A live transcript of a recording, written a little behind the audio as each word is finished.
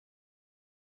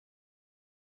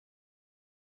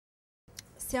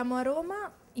Siamo a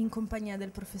Roma in compagnia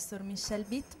del professor Michel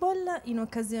Bitbol in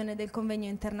occasione del convegno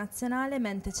internazionale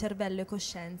Mente, Cervello e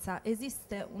Coscienza.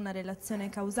 Esiste una relazione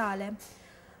causale?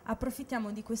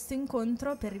 Approfittiamo di questo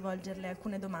incontro per rivolgerle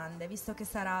alcune domande, visto che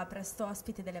sarà presto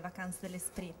ospite delle vacanze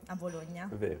dell'Esprit a Bologna.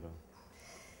 Vero.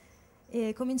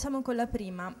 E cominciamo con la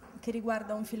prima, che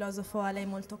riguarda un filosofo a lei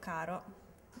molto caro,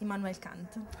 Immanuel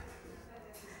Kant.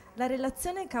 La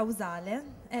relazione causale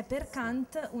è per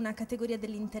Kant una categoria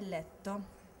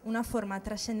dell'intelletto, una forma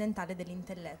trascendentale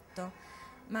dell'intelletto.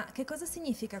 Ma che cosa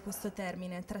significa questo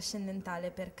termine trascendentale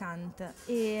per Kant?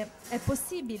 E è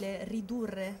possibile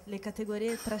ridurre le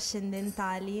categorie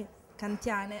trascendentali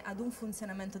kantiane ad un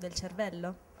funzionamento del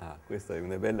cervello? Ah, questa è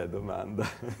una bella domanda,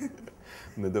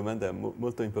 una domanda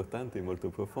molto importante e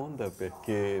molto profonda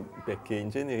perché in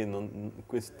genere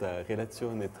questa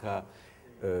relazione tra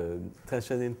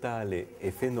trascendentale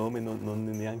e fenomeno non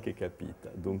è neanche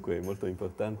capita, dunque è molto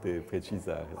importante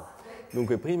precisarla.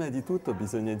 Dunque, prima di tutto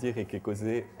bisogna dire che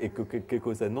cos'è e che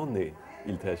cosa non è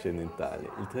il trascendentale.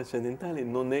 Il trascendentale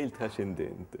non è il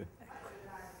trascendente.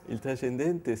 Il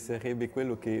trascendente sarebbe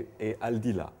quello che è al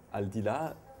di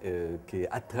là che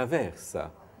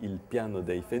attraversa il piano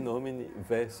dei fenomeni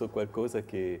verso qualcosa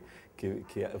che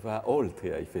va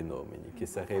oltre ai fenomeni, che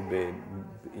sarebbe,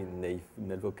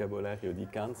 nel vocabolario di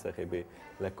Kant, sarebbe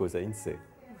la cosa in sé.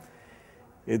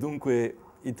 E dunque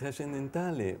il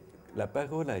trascendentale, la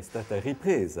parola è stata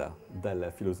ripresa dalla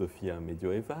filosofia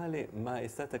medioevale, ma è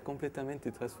stata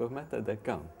completamente trasformata da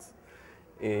Kant.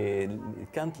 E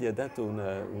Kant gli ha dato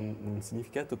un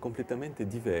significato completamente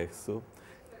diverso,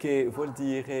 che vuol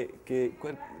dire che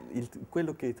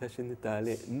quello che è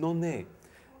trascendentale non è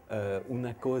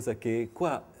una cosa che è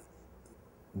qua,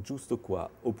 giusto qua,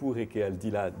 oppure che è al di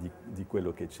là di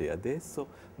quello che c'è adesso,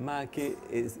 ma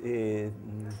che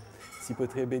si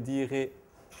potrebbe dire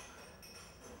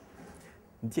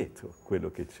dietro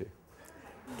quello che c'è,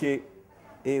 che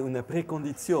è una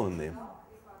precondizione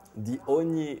di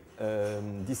ogni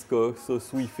discorso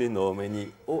sui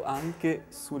fenomeni o anche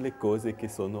sulle cose che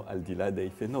sono al di là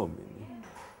dei fenomeni.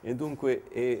 E dunque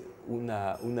è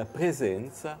una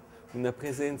presenza,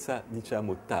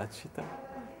 diciamo, tacita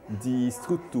di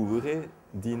strutture,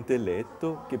 di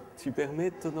intelletto che ci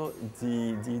permettono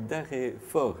di dare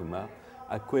forma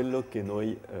a quello che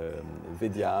noi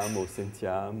vediamo,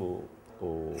 sentiamo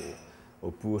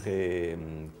oppure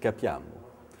capiamo.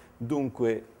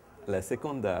 Dunque, la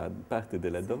seconda parte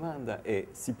della domanda è: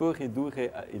 si può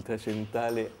ridurre il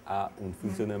trascendentale a un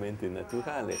funzionamento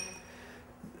naturale?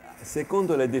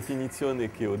 Secondo la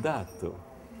definizione che ho dato,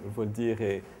 vuol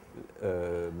dire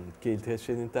che il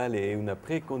trascendentale è una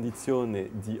precondizione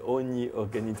di ogni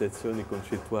organizzazione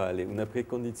concettuale, una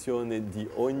precondizione di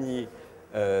ogni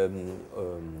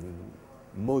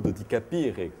modo di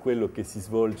capire quello che si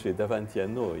svolge davanti a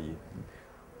noi.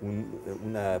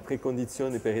 Una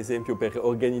precondizione, per esempio, per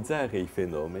organizzare i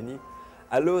fenomeni,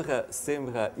 allora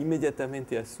sembra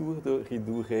immediatamente assurdo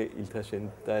ridurre il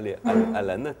trascendentale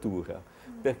alla natura,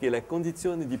 perché la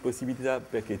condizione di possibilità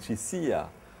perché ci sia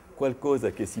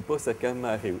qualcosa che si possa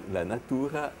chiamare la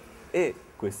natura è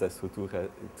questa struttura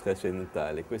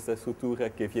trascendentale, questa struttura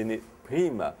che viene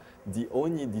prima di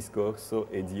ogni discorso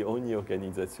e di ogni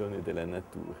organizzazione della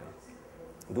natura.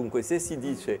 Dunque, se si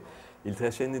dice il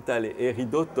trascendentale è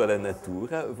ridotto alla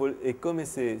natura, è come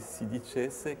se si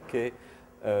dicesse che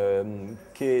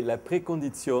la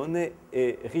precondizione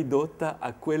è ridotta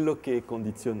a quello che è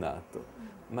condizionato.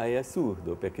 Ma è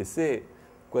assurdo, perché se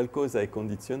qualcosa è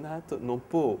condizionato non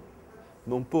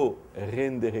può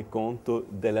rendere conto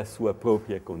della sua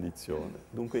propria condizione.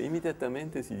 Dunque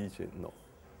immediatamente si dice no.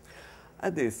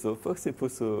 Adesso forse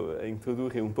posso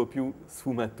introdurre un po' più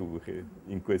sfumature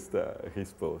in questa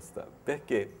risposta,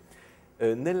 perché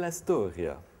nella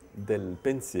storia del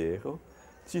pensiero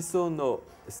ci sono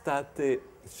state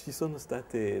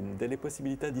delle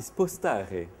possibilità di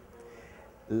spostare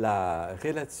la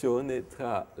relazione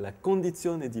tra la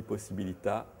condizione di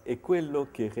possibilità e quello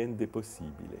che rende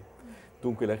possibile.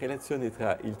 Dunque la relazione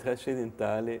tra il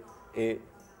trascendentale e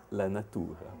la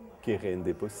natura che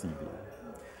rende possibile.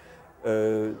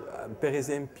 Per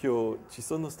esempio, ci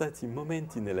sono stati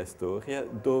momenti nella storia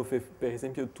dove, per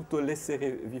esempio, tutto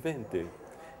l'essere vivente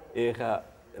era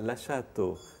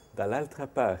lasciato dall'altra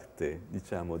parte,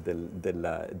 diciamo,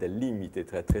 del limite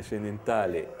tra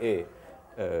trascendentale e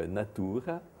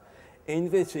natura, e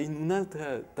invece in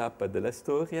un'altra tappa della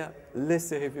storia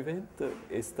l'essere vivente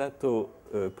è stato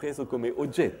preso come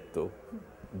oggetto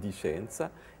di scienza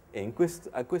e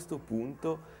a questo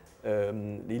punto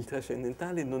il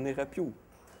trascendentale non era più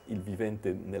il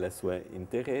vivente nella sua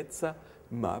interezza,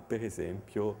 ma per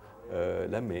esempio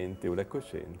la mente o la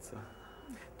coscienza.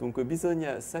 Dunque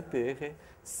bisogna sapere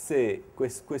se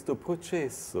questo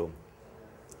processo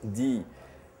di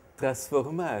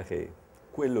trasformare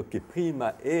quello che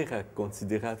prima era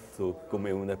considerato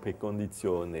come una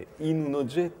precondizione in un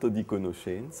oggetto di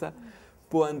conoscenza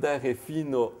può andare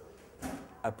fino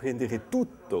a prendere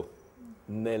tutto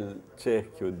nel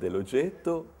cerchio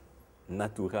dell'oggetto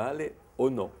naturale o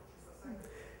no.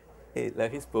 E la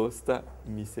risposta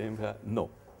mi sembra no,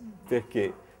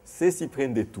 perché se si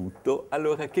prende tutto,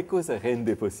 allora che cosa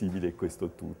rende possibile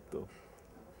questo tutto?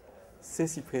 Se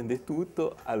si prende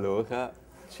tutto, allora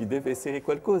ci deve essere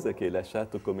qualcosa che è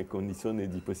lasciato come condizione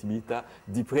di possibilità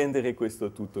di prendere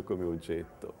questo tutto come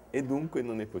oggetto. E dunque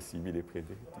non è possibile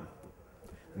prendere tutto.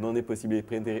 Non è possibile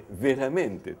prendere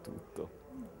veramente tutto.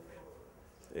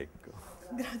 Ecco.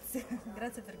 Grazie,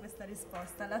 grazie per questa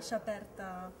risposta. Lascia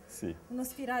aperta uno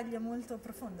spiraglio molto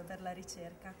profondo per la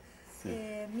ricerca. Sì.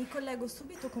 E mi collego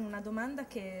subito con una domanda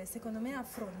che secondo me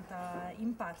affronta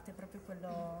in parte proprio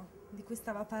quello di cui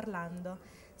stava parlando.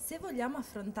 Se vogliamo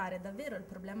affrontare davvero il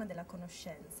problema della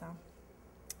conoscenza,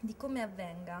 di come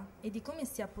avvenga e di come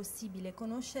sia possibile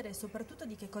conoscere e soprattutto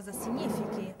di che cosa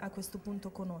significhi a questo punto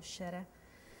conoscere,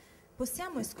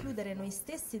 possiamo escludere noi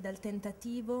stessi dal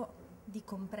tentativo di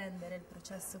comprendere il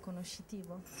processo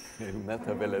conoscitivo? È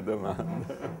un'altra bella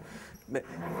domanda. Beh,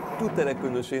 tutta la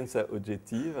conoscenza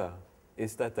oggettiva è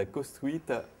stata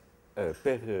costruita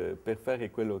per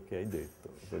fare quello che hai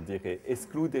detto, vuol dire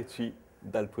escluderci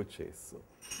dal processo.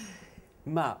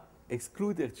 Ma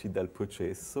escluderci dal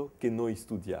processo che noi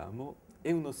studiamo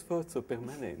è uno sforzo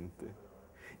permanente,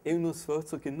 è uno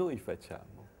sforzo che noi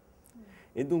facciamo.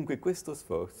 E dunque questo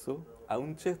sforzo a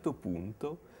un certo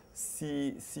punto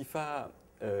si fa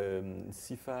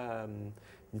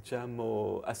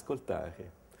diciamo,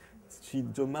 ascoltare,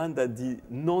 ci domanda di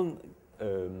non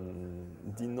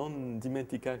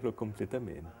dimenticarlo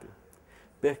completamente,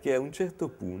 perché a un certo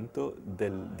punto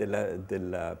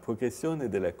della progressione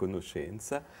della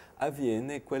conoscenza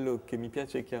avviene quello che mi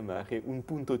piace chiamare un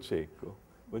punto cieco,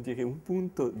 vuol dire un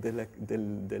punto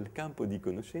del campo di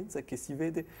conoscenza che si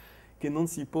vede che non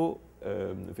si può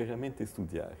veramente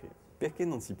studiare. Perché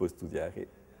non si può studiare?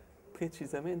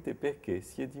 Precisamente perché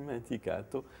si è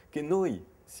dimenticato che noi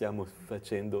stiamo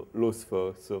facendo lo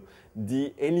sforzo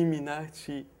di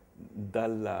eliminarci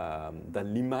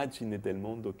dall'immagine del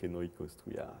mondo che noi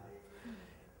costruiamo.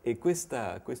 E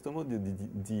questo modo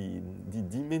di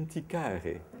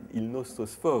dimenticare il nostro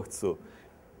sforzo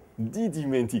di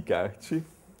dimenticarci,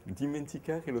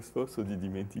 dimenticare lo sforzo di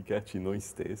dimenticarci noi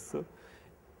stessi,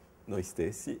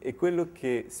 è quello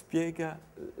che spiega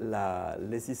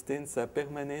l'esistenza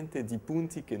permanente di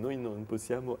punti che noi non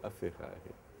possiamo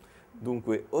afferrare.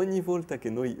 Dunque, ogni volta che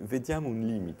noi vediamo un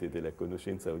limite della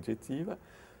conoscenza oggettiva,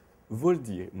 vuol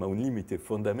dire, ma un limite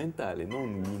fondamentale,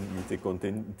 non un limite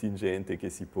contingente che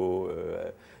si può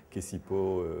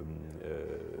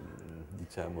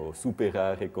diciamo,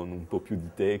 superare con un po' più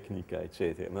di tecnica,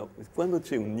 eccetera. Ma quando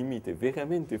c'è un limite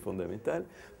veramente fondamentale,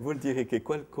 vuol dire che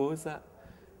qualcosa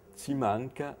ci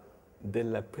manca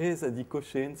della presa di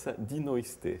coscienza di noi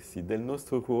stessi, del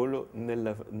nostro ruolo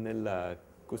nella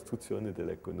costruzione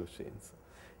della conoscenza.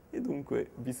 E dunque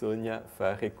bisogna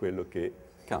fare quello che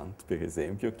Kant, per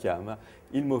esempio, chiama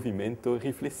il movimento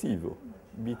riflessivo.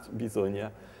 Bisogna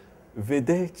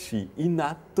vederci in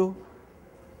atto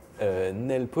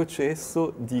nel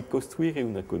processo di costruire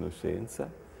una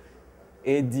conoscenza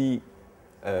e di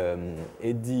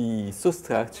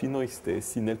sostrarci noi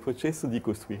stessi nel processo di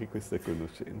costruire questa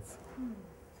conoscenza.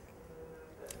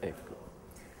 Ecco.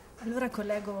 Allora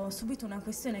collego subito una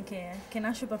questione che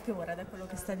nasce proprio ora da quello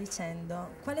che sta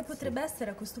dicendo. Quale potrebbe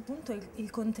essere a questo punto il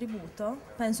contributo,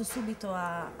 penso subito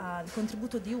al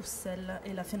contributo di Husserl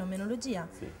e la fenomenologia,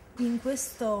 in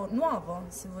questo nuovo,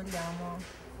 se vogliamo,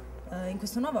 in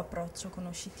questo nuovo approccio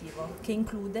conoscitivo, che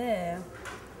include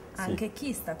anche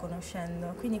chi sta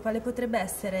conoscendo. Quindi quale potrebbe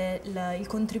essere il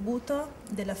contributo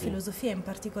della filosofia, in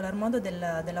particolar modo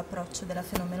dell'approccio della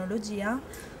fenomenologia,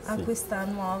 a questa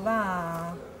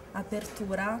nuova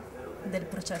apertura del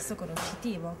processo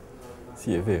conoscitivo?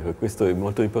 Sì, è vero, questo è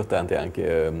molto importante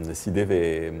anche, si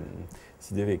deve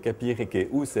capire che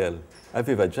Husserl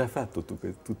aveva già fatto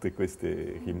tutte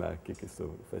queste rimarche che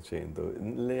sto facendo.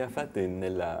 Le ha fatte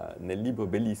nel libro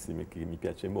bellissimo che mi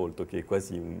piace molto, che è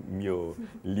quasi un mio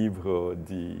libro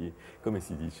di, come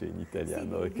si dice in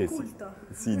italiano? Di culto.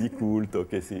 Sì, di culto,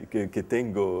 che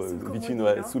tengo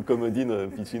sul comodino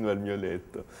vicino al mio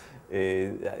letto.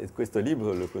 E questo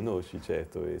libro lo conosci,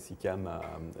 certo, e si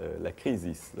chiama La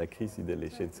crisi delle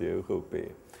scienze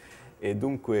europee. E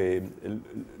dunque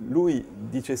lui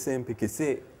dice sempre che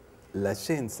se la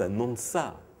scienza non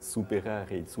sa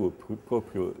superare il suo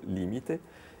proprio limite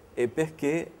e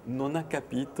perché non ha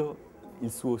capito il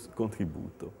suo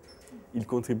contributo. Il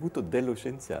contributo dello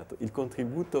scienziato, il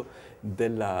contributo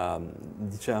della,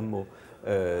 diciamo,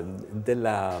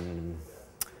 della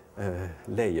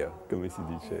layer, come si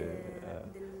dice?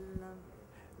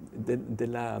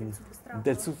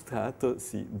 Del substrato,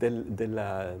 sì,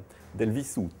 del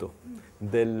vissuto,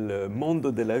 del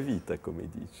mondo della vita, come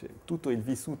dice. Tutto il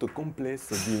vissuto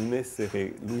complesso di un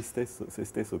essere, lui stesso, se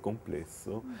stesso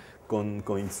complesso, con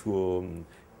il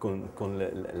suo... con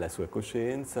la sua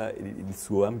coscienza, il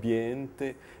suo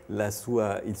ambiente,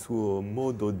 il suo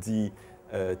modo di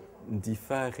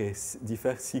far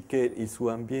sì che il suo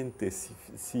ambiente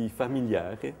si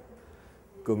familiare,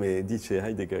 come dice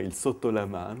Heidegger, il sotto la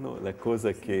mano, la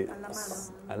cosa che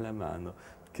alla mano,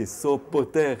 che so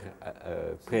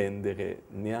poter prendere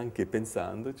neanche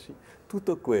pensandoci,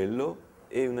 tutto quello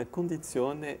è una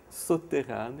condizione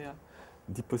sotterranea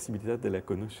di possibilità della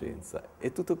conoscenza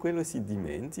e tutto quello si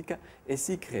dimentica e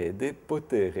si crede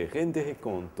poter rendere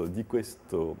conto di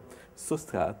questo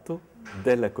sostrato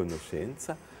della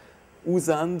conoscenza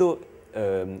usando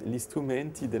gli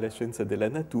strumenti della scienza della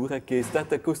natura che è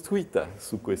stata costruita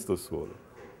su questo suolo.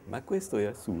 Ma questo è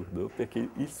assurdo perché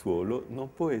il suolo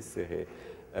non può essere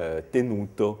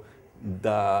tenuto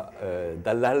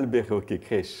dall'albero che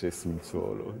cresce sul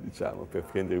suolo, diciamo, per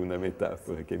prendere una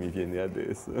metafora che mi viene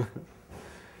adesso.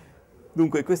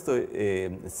 Dunque questo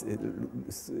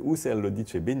Husserl lo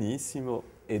dice benissimo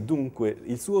e dunque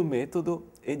il suo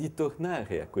metodo è di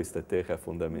tornare a questa terra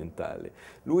fondamentale.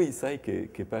 Lui sai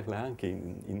che parla anche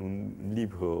in un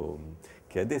libro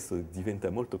che adesso diventa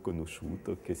molto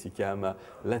conosciuto, che si chiama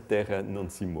La terra non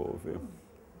si muove.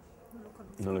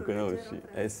 Non lo conosci?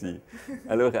 Eh sì.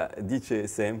 Allora dice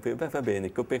sempre, beh, va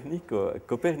bene,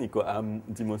 Copernico ha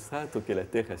dimostrato che la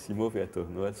Terra si muove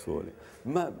attorno al Sole,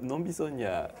 ma non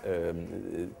bisogna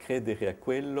credere a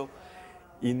quello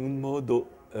in un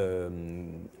modo,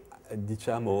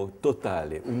 diciamo,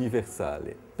 totale,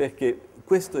 universale, perché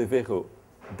questo è vero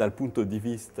dal punto di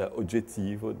vista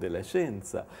oggettivo della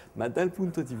scienza, ma dal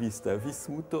punto di vista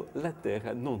vissuto la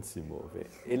Terra non si muove,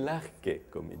 è l'arché,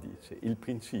 come dice, il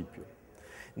principio.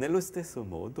 Nello stesso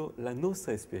modo la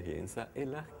nostra esperienza è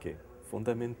l'arché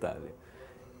fondamentale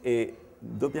e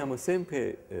dobbiamo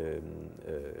sempre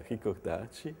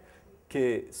ricordarci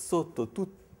che sotto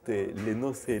tutte le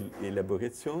nostre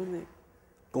elaborazioni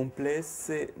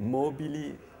complesse,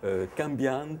 mobili,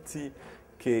 cambianti,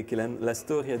 che la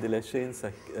storia della scienza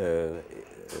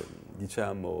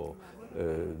diciamo,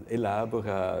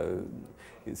 elabora,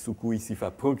 su cui si fa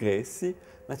progressi,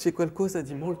 ma c'è qualcosa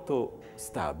di molto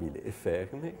stabile e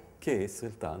ferme che è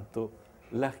soltanto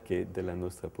l'arché della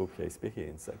nostra propria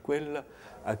esperienza, quella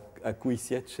a cui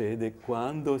si accede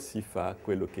quando si fa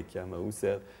quello che chiama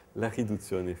Husserl la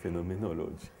riduzione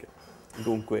fenomenologica.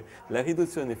 Dunque, la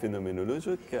riduzione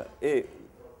fenomenologica è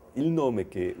il nome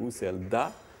che Husserl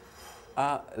dà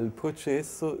al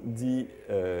processo di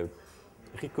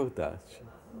ricordarci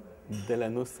della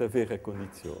nostra vera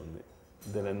condizione,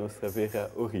 della nostra vera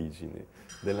origine,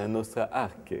 della nostra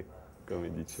arche,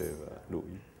 come diceva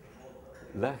lui.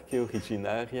 L'arche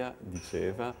originaria,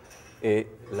 diceva, è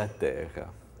la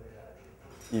terra,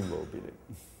 immobile.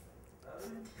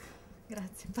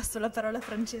 Grazie, passo la parola a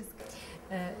Francesca.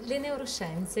 Le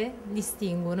neuroscienze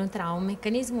distinguono tra un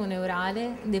meccanismo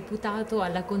neurale deputato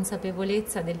alla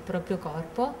consapevolezza del proprio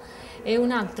corpo e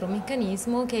un altro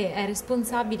meccanismo che è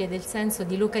responsabile del senso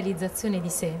di localizzazione di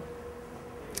sé.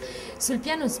 Sul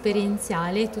piano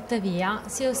esperienziale, tuttavia,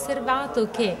 si è osservato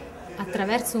che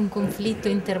attraverso un conflitto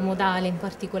intermodale, in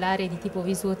particolare di tipo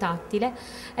visuo-tattile,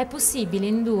 è possibile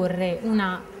indurre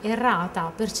una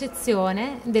errata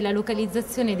percezione della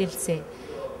localizzazione del sé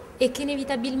e che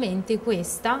inevitabilmente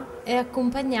questa è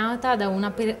accompagnata da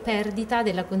una perdita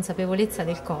della consapevolezza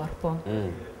del corpo.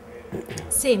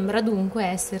 Sembra dunque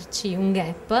esserci un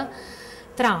gap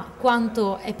tra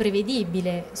quanto è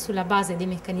prevedibile sulla base dei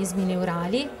meccanismi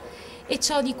neurali e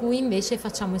ciò di cui invece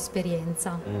facciamo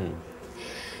esperienza.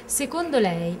 Secondo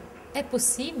lei è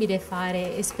possibile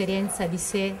fare esperienza di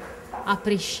sé a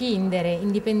prescindere,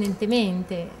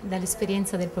 indipendentemente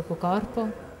dall'esperienza del proprio corpo?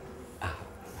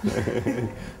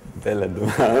 Bella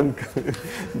domanda,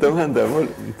 domanda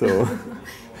molto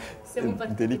Siamo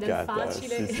partiti delicata. dal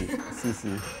facile.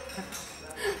 Sì.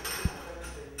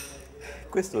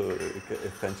 Questo,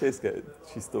 Francesca,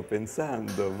 ci sto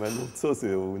pensando, ma non so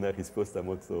se ho una risposta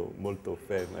molto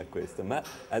ferma a questa, ma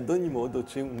ad ogni modo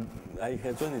hai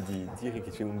ragione di dire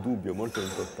che c'è un dubbio molto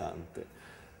importante.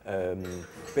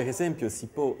 Per esempio si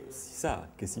sa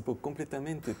che si può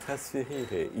completamente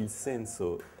trasferire il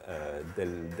senso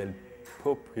del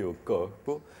proprio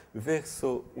corpo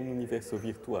verso un universo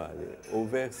virtuale o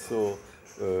verso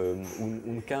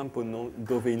un campo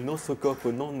dove il nostro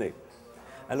corpo non è.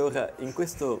 Allora, in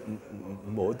questo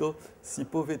modo si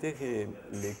può vedere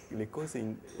le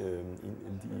cose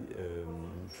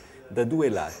da due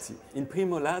lati. Il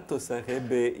primo lato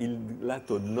sarebbe il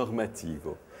lato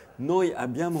normativo. Noi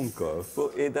abbiamo un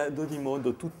corpo e ad ogni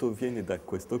modo tutto viene da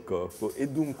questo corpo e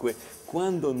dunque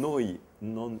quando noi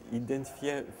non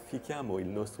identifichiamo il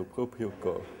nostro proprio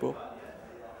corpo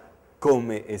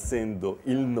come essendo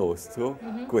il nostro,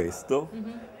 questo,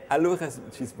 allora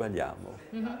ci sbagliamo.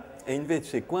 E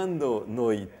invece quando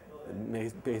noi,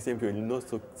 per esempio, il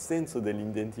nostro senso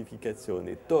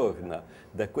dell'identificazione torna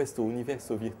da questo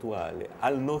universo virtuale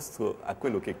a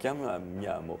quello che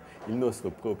chiamiamo il nostro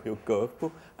proprio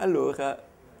corpo, allora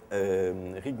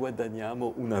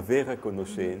riguadagniamo una vera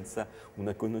conoscenza,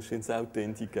 una conoscenza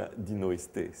autentica di noi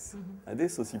stessi.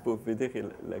 Adesso si può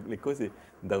vedere le cose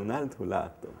da un altro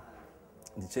lato,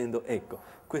 dicendo, ecco,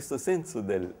 questo senso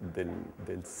del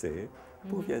sé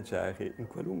può viaggiare in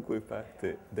qualunque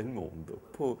parte del mondo.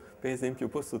 Per esempio,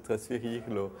 posso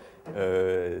trasferirlo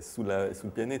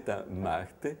sul pianeta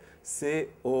Marte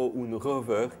se ho un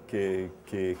rover che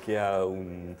ha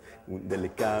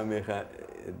delle camere,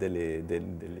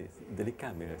 delle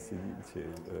camere si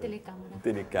dice?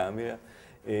 Telecamera.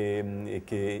 E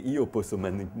che io posso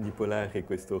manipolare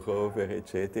questo rover,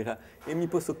 eccetera, e mi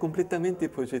posso completamente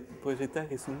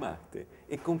progettare su Marte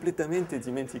e completamente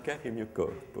dimenticare il mio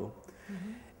corpo.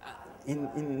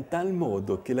 In tal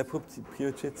modo che la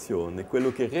proiezione,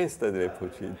 quello che resta della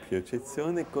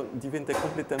proiezione, diventa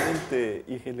completamente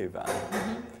irrilevante.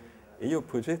 E io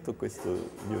progetto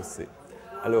questo mio sé.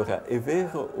 Allora, è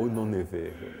vero o non è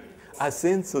vero? Ha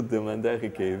senso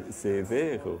domandare se è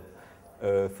vero?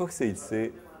 Forse il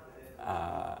sé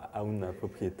ha una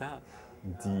proprietà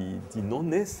di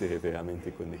non essere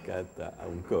veramente collegata a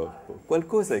un corpo.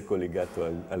 Qualcosa è collegato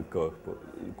al corpo.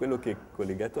 Quello che è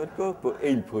collegato al corpo è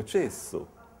il processo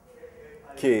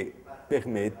che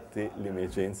permette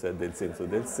l'emergenza del senso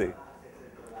del sé,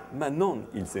 ma non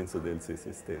il senso del sé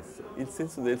stesso. Il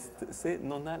senso del sé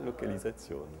non ha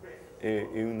localizzazione.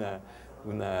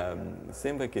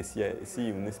 Sembra che sia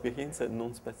un'esperienza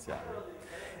non spaziale.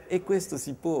 E questo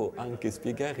si può anche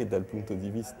spiegare dal punto di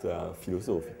vista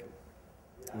filosofico.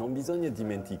 Non bisogna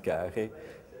dimenticare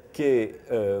che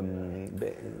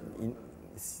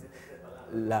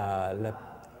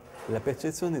la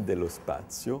percezione dello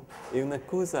spazio è una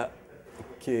cosa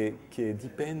che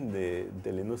dipende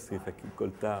dalle nostre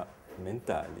facoltà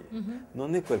mentali.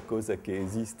 Non è qualcosa che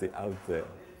esiste out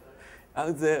there.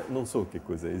 Out there non so che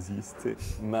cosa esiste,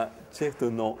 ma certo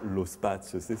non lo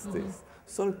spazio se stesso.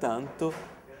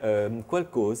 Soltanto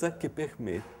qualcosa che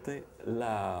permette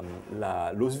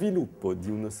lo sviluppo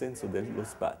di un senso dello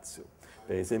spazio.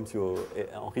 Per esempio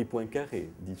Henri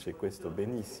Poincaré dice questo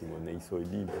benissimo nei suoi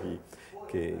libri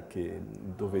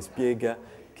dove spiega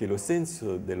che lo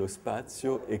senso dello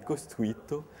spazio è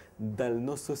costruito dal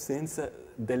nostro senso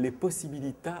delle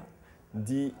possibilità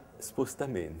di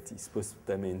spostamenti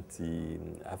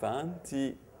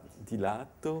avanti, di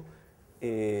lato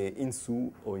e in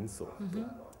su o in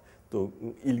sotto.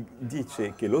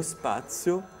 Dice che lo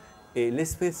spazio è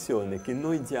l'espressione che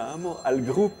noi diamo al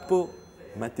gruppo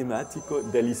matematico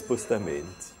degli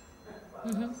spostamenti.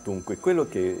 Dunque, quello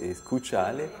che è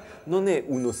cruciale non è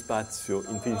uno spazio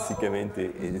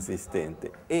intrinsecamente esistente,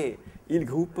 è il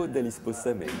gruppo degli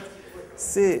spostamenti.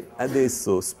 Se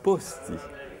adesso sposti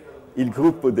il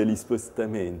gruppo degli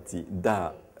spostamenti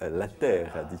dalla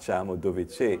Terra, diciamo, dove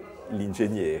c'è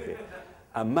l'ingegnere,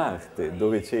 a Marte,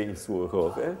 dove c'è il suo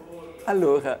rover,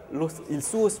 allora il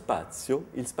suo spazio,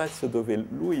 il spazio dove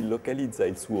lui localizza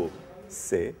il suo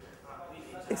sé,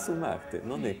 è su Marte,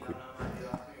 non è qui.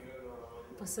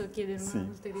 Posso chiedere un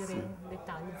ulteriore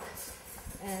dettaglio?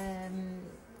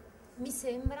 Mi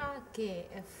sembra che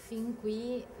fin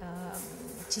qui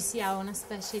ci sia una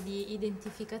specie di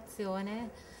identificazione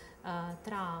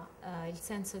tra il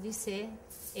senso di sé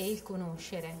e il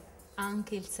conoscere,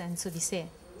 anche il senso di sé.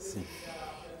 Sì.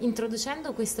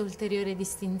 Introducendo questa ulteriore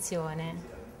distinzione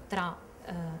tra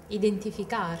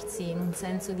identificarsi in un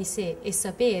senso di sé e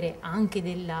sapere anche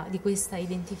di questa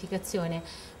identificazione,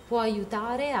 può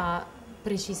aiutare a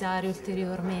precisare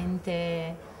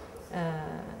ulteriormente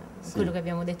quello che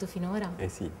abbiamo detto finora?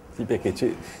 Sì, perché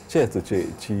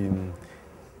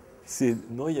se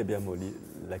noi abbiamo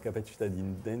la capacità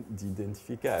di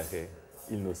identificare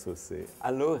il nostro sé,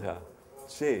 allora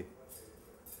c'è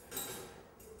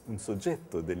un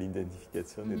soggetto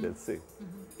dell'identificazione del sé,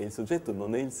 e il soggetto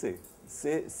non è il sé.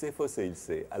 Se fosse il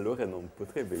sé, allora non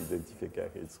potrebbe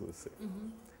identificare il suo sé.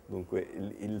 Dunque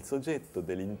il soggetto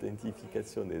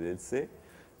dell'identificazione del sé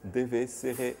deve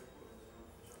essere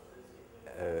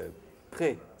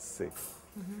pre-sé,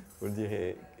 vuol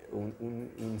dire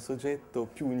un soggetto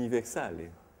più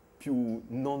universale, più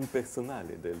non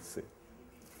personale del sé.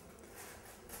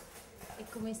 E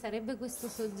come sarebbe questo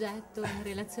soggetto in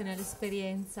relazione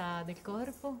all'esperienza del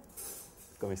corpo?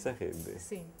 Come sarebbe?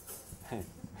 Sì.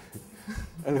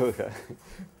 Allora,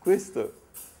 questo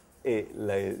è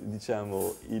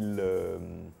diciamo,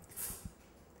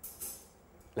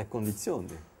 la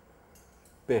condizione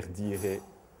per dire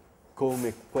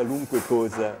come qualunque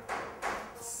cosa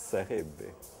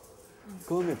sarebbe.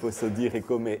 Come posso dire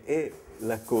come è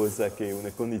la cosa che è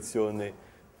una condizione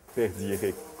per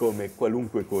dire come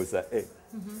qualunque cosa è?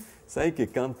 Sai che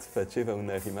Kant faceva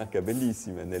una rimarca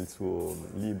bellissima nel suo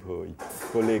libro I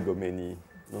prolegomeni,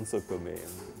 non so come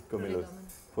lo...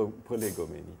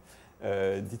 Prolegomeni.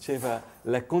 Diceva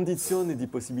la condizione di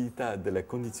possibilità della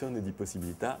condizione di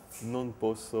possibilità non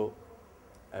posso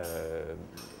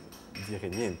dire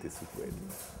niente su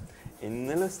quello. E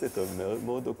nello stesso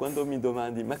modo, quando mi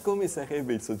domandi ma come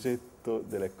sarebbe il soggetto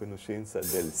della conoscenza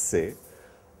del sé,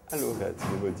 allora ti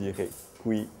devo dire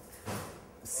qui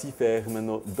si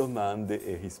fermano domande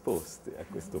e risposte a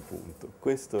questo punto.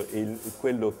 Questo è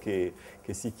quello che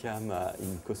si chiama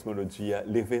in cosmologia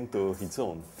l'evento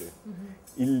orizzonte,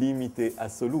 il limite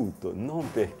assoluto,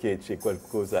 non perché c'è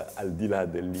qualcosa al di là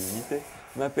del limite,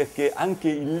 ma perché anche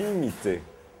il limite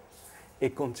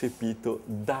è concepito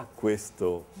da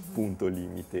questo punto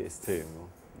limite estremo.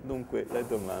 Dunque la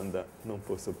domanda non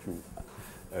posso più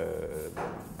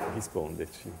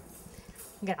risponderci.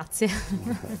 Grazie.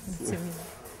 Grazie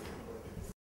mille.